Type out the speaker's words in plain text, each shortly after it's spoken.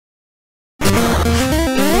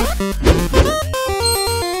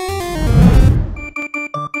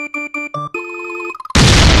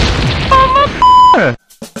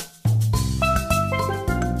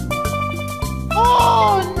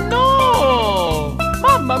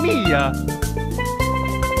mia!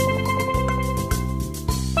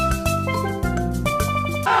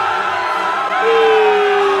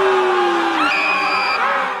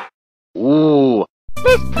 Ooh,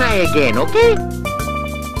 let's try again, okay?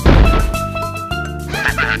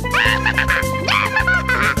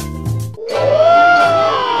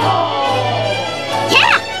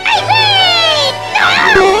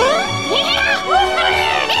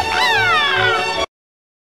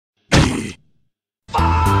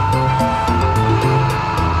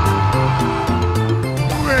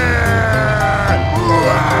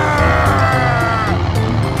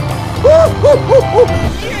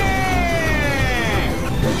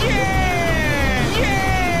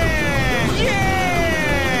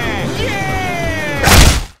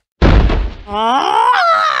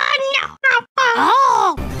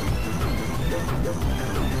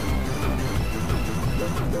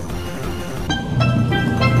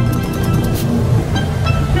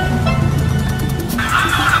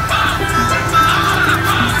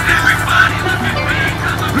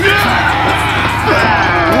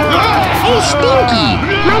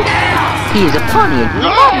 He's a pony.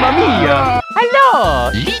 Mamma mia! Hello!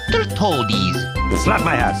 Little toadies. Slap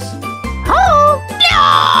my ass. Oh!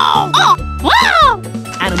 No! Oh! Wow!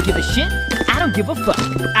 I don't give a shit. I don't give a fuck.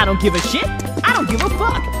 I don't give a shit. I don't give a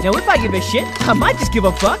fuck. Now if I give a shit, I might just give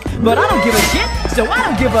a fuck, but I don't give a shit, so I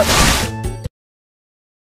don't give a...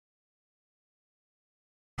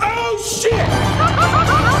 Oh shit!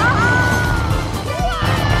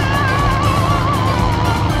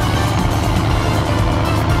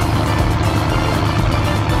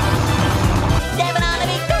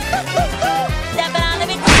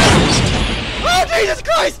 Jesus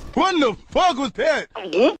Christ! What the fuck was that?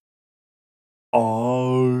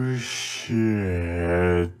 Oh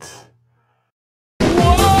shit.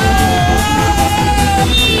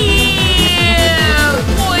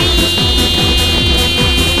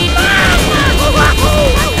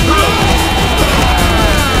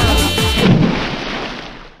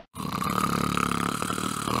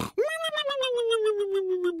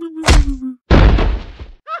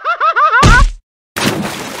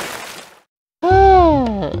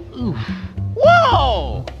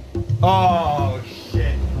 Whoa! Oh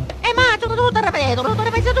shit! Ma, tutto ripeto, tutto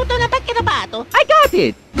ripeto, tutto una pacchia da pato. I got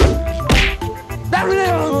it!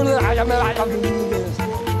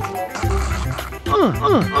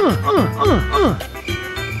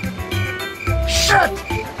 Shit!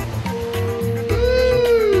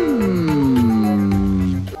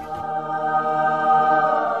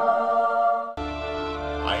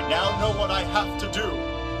 I now know what I have to do.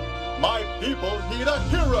 My people need a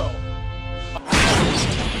hero.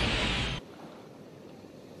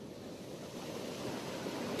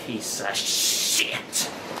 Piece of shit!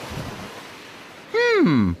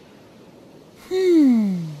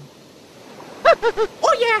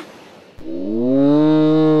 Oh yeah! Ooh.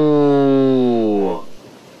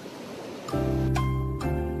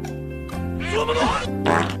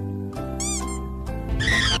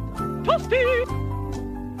 Toasty!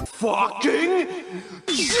 Fucking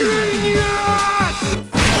genius!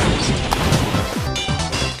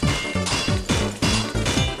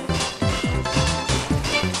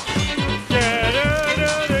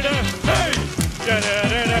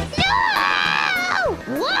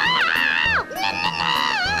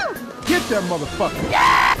 Get that motherfucker!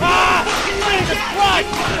 Jesus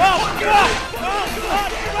Christ! Oh God!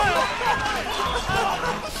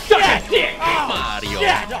 Suck a dick! Mario.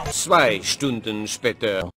 2 Stunden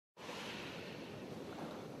später.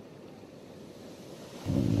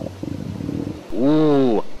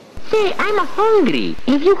 Ooh. Say, I'm hungry.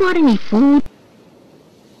 Have you got any food?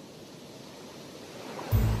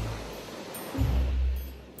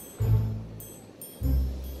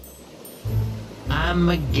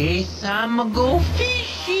 Guess I'ma go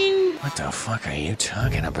fishing. What the fuck are you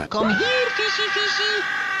talking about? Come here, fishy, fishy.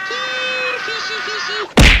 Here, fishy, fishy.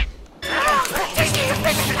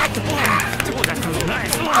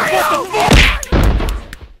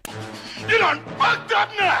 You done fucked up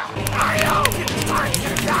now!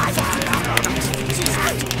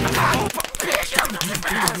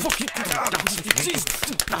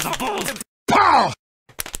 Pow!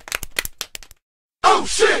 Oh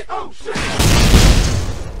shit! Oh shit!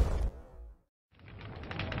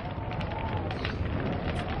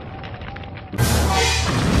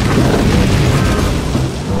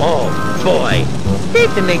 Oh boy, this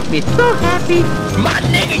makes me so happy. My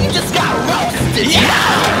nigga, you just got roasted.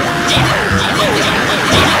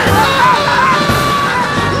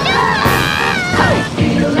 I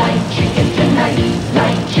feel like chicken tonight,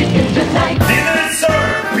 like chicken tonight. Dinner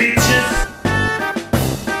served, bitches!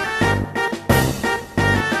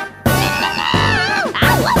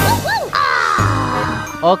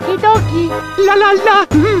 Okie dokie. La la la.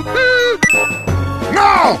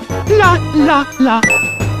 No! La la la.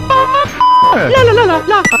 La la la la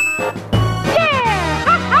la.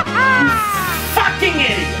 Fucking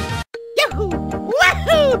idiot! Yahoo!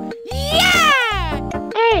 Wahoo! Yeah!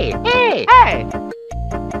 Hey, hey, hey!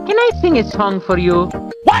 Can I sing a song for you?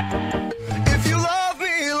 What? If you love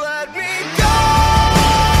me, let me go!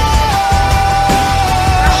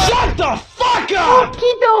 Shut the fuck up!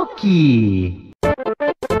 Okie dokie.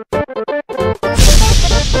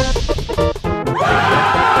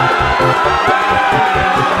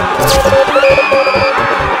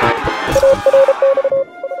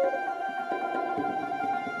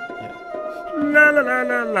 La la la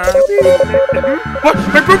la la. What?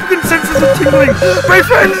 My pumpkin senses are tingling. My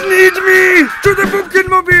friends need me to the pumpkin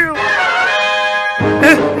mobile.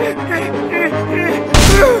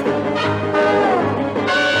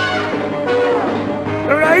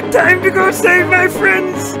 All right, time to go save my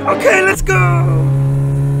friends. Okay, let's go.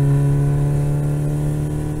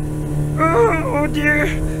 Oh dear,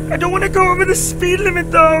 I don't want to go over the speed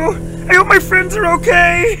limit though. I hope my friends are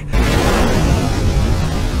okay.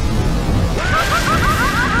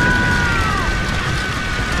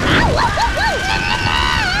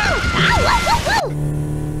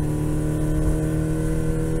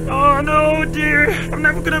 Oh no, dear, I'm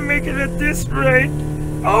never gonna make it at this rate.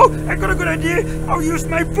 Oh, I got a good idea. I'll use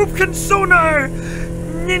my pumpkin sonar.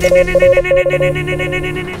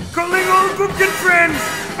 Calling all pumpkin friends.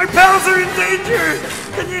 My pals are in danger.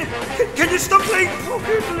 Can you stop playing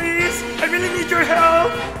poker, please? I really need your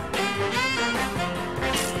help.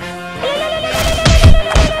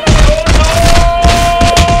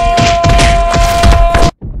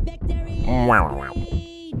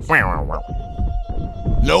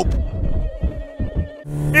 Nope.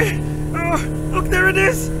 Oh, look, there it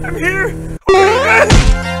is. I'm here.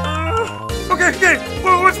 Okay.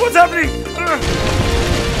 Whoa, what's happening?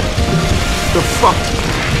 The fuck?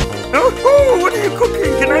 Oh, what are you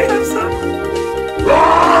cooking? Can I have some?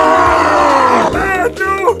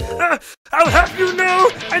 No. I'll have you know,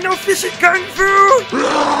 I know fishy kung fu.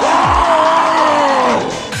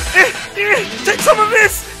 Take some of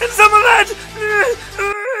this and some of that.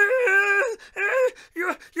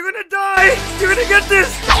 You're gonna die. You're gonna get this.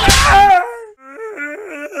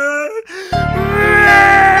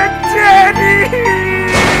 Daddy!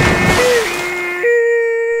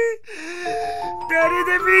 Daddy,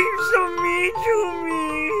 they're being so mean to me.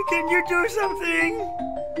 Can you do something?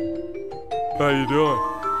 How you doing?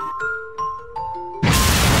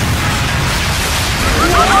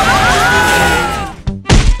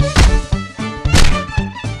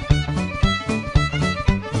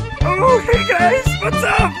 Oh, hey guys, what's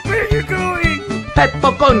up? Where are you going?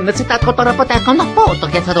 Peppo con si sta con la foto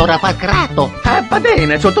che sarà ora grato. Va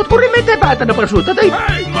bene, sotto pure mette bata da prosciutto, dai.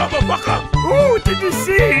 Hey, motherfucker! Oh, did you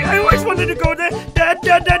see? I always wanted to go there. Dad,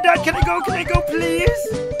 can I go,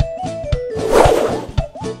 please?